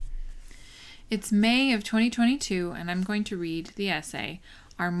It's May of 2022, and I'm going to read the essay,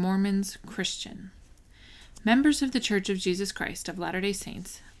 Are Mormons Christian? Members of the Church of Jesus Christ of Latter-day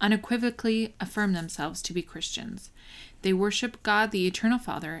Saints unequivocally affirm themselves to be Christians. They worship God the Eternal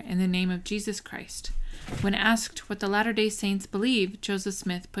Father in the name of Jesus Christ. When asked what the Latter-day Saints believe, Joseph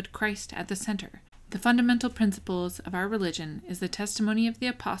Smith put Christ at the center. The fundamental principles of our religion is the testimony of the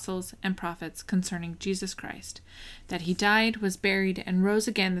apostles and prophets concerning Jesus Christ, that he died, was buried, and rose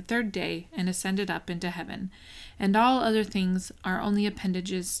again the third day, and ascended up into heaven, and all other things are only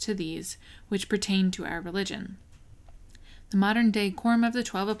appendages to these, which pertain to our religion. The modern-day Quorum of the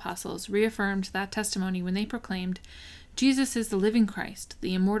 12 Apostles reaffirmed that testimony when they proclaimed, Jesus is the living Christ,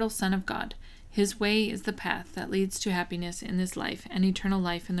 the immortal Son of God. His way is the path that leads to happiness in this life and eternal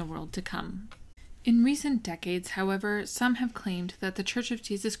life in the world to come. In recent decades, however, some have claimed that the Church of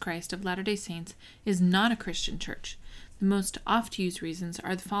Jesus Christ of Latter-day Saints is not a Christian church. The most oft-used reasons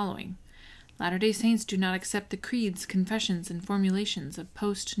are the following. Latter-day Saints do not accept the creeds, confessions, and formulations of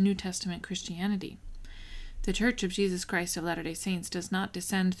post-New Testament Christianity. The Church of Jesus Christ of Latter-day Saints does not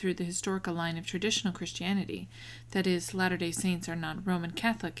descend through the historical line of traditional Christianity. That is, Latter-day Saints are not Roman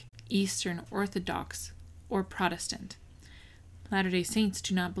Catholic, Eastern Orthodox, or Protestant. Latter-day Saints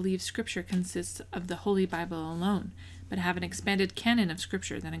do not believe Scripture consists of the Holy Bible alone, but have an expanded canon of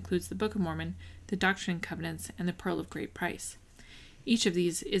Scripture that includes the Book of Mormon, the Doctrine and Covenants, and the Pearl of Great Price. Each of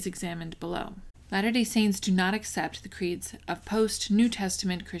these is examined below. Latter-day Saints do not accept the creeds of post-New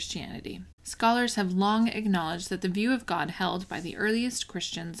Testament Christianity. Scholars have long acknowledged that the view of God held by the earliest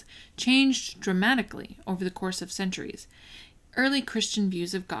Christians changed dramatically over the course of centuries. Early Christian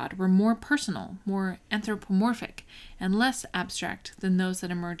views of God were more personal, more anthropomorphic, and less abstract than those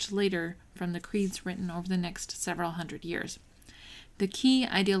that emerged later from the creeds written over the next several hundred years. The key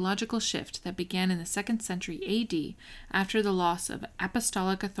ideological shift that began in the 2nd century A.D. after the loss of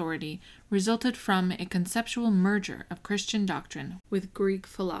apostolic authority resulted from a conceptual merger of Christian doctrine with Greek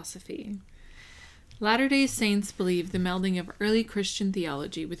philosophy. Latter-day Saints believe the melding of early Christian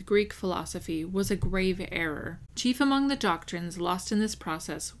theology with Greek philosophy was a grave error. Chief among the doctrines lost in this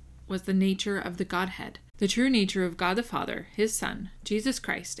process was the nature of the Godhead. The true nature of God the Father, His Son, Jesus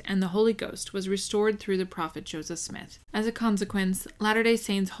Christ, and the Holy Ghost was restored through the prophet Joseph Smith. As a consequence, Latter-day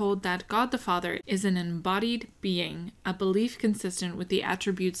Saints hold that God the Father is an embodied being, a belief consistent with the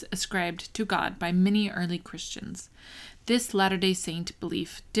attributes ascribed to God by many early Christians. This Latter-day Saint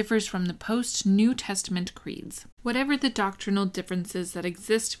belief differs from the post-New Testament creeds. Whatever the doctrinal differences that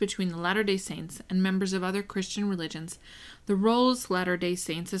exist between the Latter-day Saints and members of other Christian religions, the roles Latter-day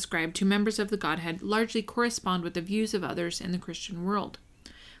Saints ascribe to members of the Godhead largely correspond with the views of others in the Christian world.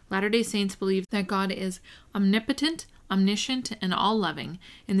 Latter-day Saints believe that God is omnipotent, omniscient, and all-loving,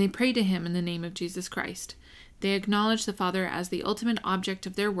 and they pray to Him in the name of Jesus Christ. They acknowledge the Father as the ultimate object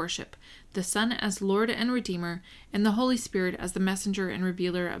of their worship, the Son as Lord and Redeemer, and the Holy Spirit as the messenger and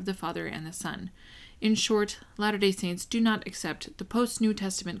revealer of the Father and the Son. In short, Latter-day Saints do not accept the post-New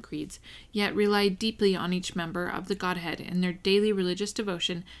Testament creeds, yet rely deeply on each member of the Godhead in their daily religious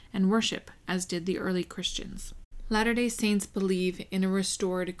devotion and worship, as did the early Christians. Latter-day Saints believe in a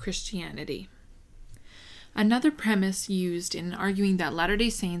restored Christianity. Another premise used in arguing that Latter-day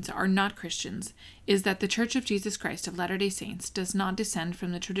Saints are not Christians is that the Church of Jesus Christ of Latter-day Saints does not descend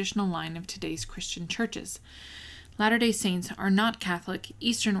from the traditional line of today's Christian churches. Latter-day Saints are not Catholic,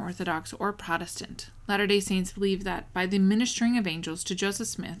 Eastern Orthodox, or Protestant. Latter-day Saints believe that by the ministering of angels to Joseph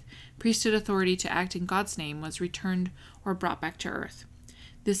Smith, priesthood authority to act in God's name was returned or brought back to earth.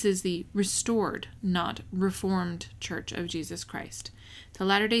 This is the restored, not reformed Church of Jesus Christ. The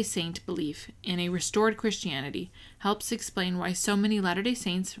Latter-day Saint belief in a restored Christianity helps explain why so many Latter-day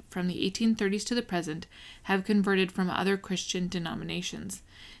Saints from the 1830s to the present have converted from other Christian denominations.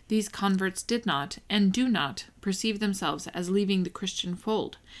 These converts did not, and do not, perceive themselves as leaving the Christian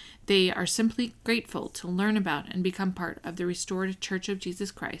fold. They are simply grateful to learn about and become part of the restored Church of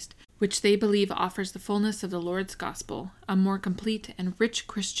Jesus Christ, which they believe offers the fullness of the Lord's gospel, a more complete and rich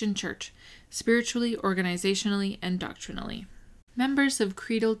Christian church, spiritually, organizationally, and doctrinally. Members of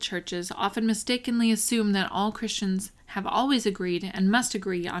creedal churches often mistakenly assume that all Christians have always agreed and must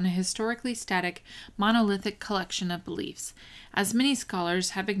agree on a historically static, monolithic collection of beliefs. As many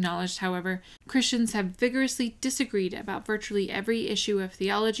scholars have acknowledged, however, Christians have vigorously disagreed about virtually every issue of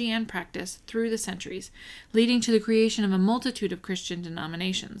theology and practice through the centuries, leading to the creation of a multitude of Christian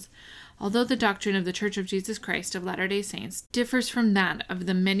denominations. Although the doctrine of the Church of Jesus Christ of Latter-day Saints differs from that of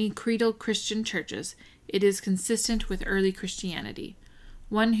the many creedal Christian churches, it is consistent with early Christianity.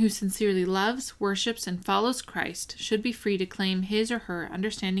 One who sincerely loves, worships, and follows Christ should be free to claim his or her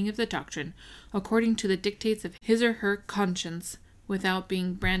understanding of the doctrine according to the dictates of his or her conscience without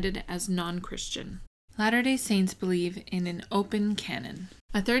being branded as non-Christian. Latter-day Saints believe in an open canon.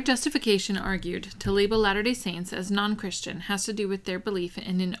 A third justification argued to label Latter-day Saints as non-Christian has to do with their belief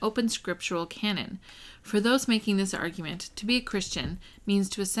in an open scriptural canon. For those making this argument, to be a Christian means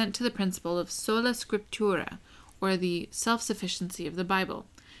to assent to the principle of sola scriptura, or the self-sufficiency of the Bible.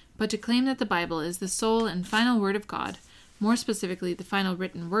 But to claim that the Bible is the sole and final word of God, more specifically the final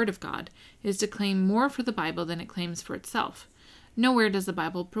written word of God, is to claim more for the Bible than it claims for itself. Nowhere does the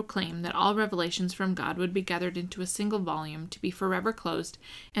Bible proclaim that all revelations from God would be gathered into a single volume to be forever closed,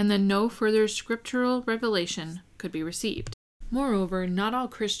 and that no further scriptural revelation could be received. Moreover, not all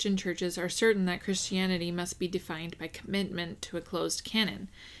Christian churches are certain that Christianity must be defined by commitment to a closed canon.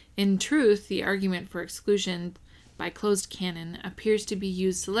 In truth, the argument for exclusion by closed canon appears to be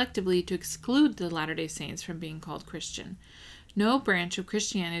used selectively to exclude the Latter-day Saints from being called Christian. No branch of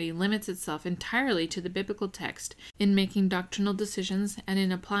Christianity limits itself entirely to the biblical text in making doctrinal decisions and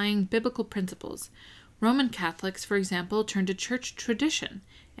in applying biblical principles. Roman Catholics, for example, turn to church tradition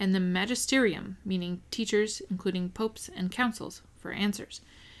and the magisterium, meaning teachers, including popes and councils, for answers.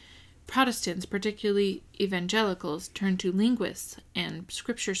 Protestants, particularly evangelicals, turn to linguists and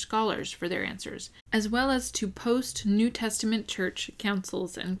scripture scholars for their answers, as well as to post-New Testament church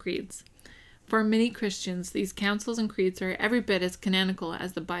councils and creeds. For many Christians, these councils and creeds are every bit as canonical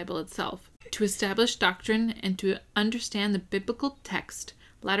as the Bible itself. To establish doctrine and to understand the biblical text,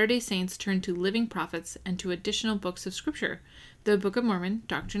 Latter-day Saints turn to living prophets and to additional books of Scripture, the Book of Mormon,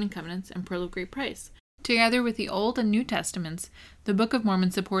 Doctrine and Covenants, and Pearl of Great Price. Together with the Old and New Testaments, the Book of Mormon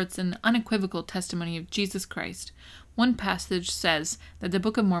supports an unequivocal testimony of Jesus Christ. One passage says that the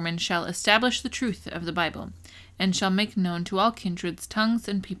Book of Mormon shall establish the truth of the Bible, and shall make known to all kindreds, tongues,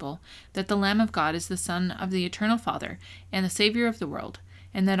 and people that the Lamb of God is the Son of the Eternal Father, and the Savior of the world,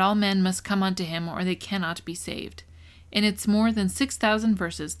 and that all men must come unto him, or they cannot be saved. In its more than 6,000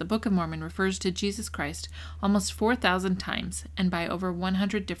 verses, the Book of Mormon refers to Jesus Christ almost 4,000 times, and by over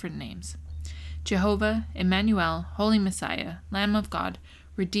 100 different names. Jehovah, Emmanuel, Holy Messiah, Lamb of God,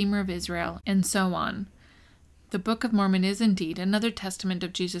 Redeemer of Israel, and so on. The Book of Mormon is indeed another testament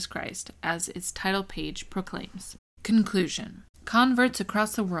of Jesus Christ, as its title page proclaims. Conclusion. Converts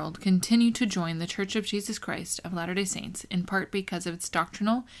across the world continue to join the Church of Jesus Christ of Latter-day Saints, in part because of its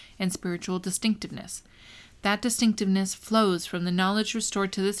doctrinal and spiritual distinctiveness. That distinctiveness flows from the knowledge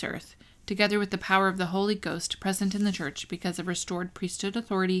restored to this earth, together with the power of the Holy Ghost present in the Church because of restored priesthood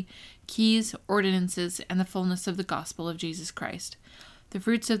authority, keys, ordinances, and the fullness of the gospel of Jesus Christ. The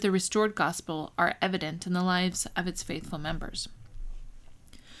fruits of the restored gospel are evident in the lives of its faithful members.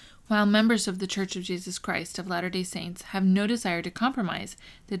 While members of the Church of Jesus Christ of Latter-day Saints have no desire to compromise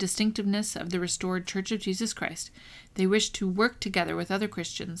the distinctiveness of the restored Church of Jesus Christ, they wish to work together with other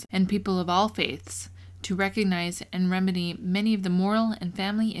Christians and people of all faiths to recognize and remedy many of the moral and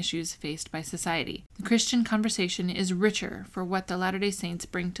family issues faced by society. The Christian conversation is richer for what the Latter-day Saints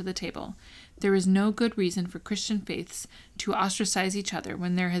bring to the table. There is no good reason for Christian faiths to ostracize each other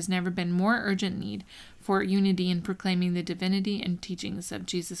when there has never been more urgent need for unity in proclaiming the divinity and teachings of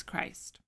Jesus Christ.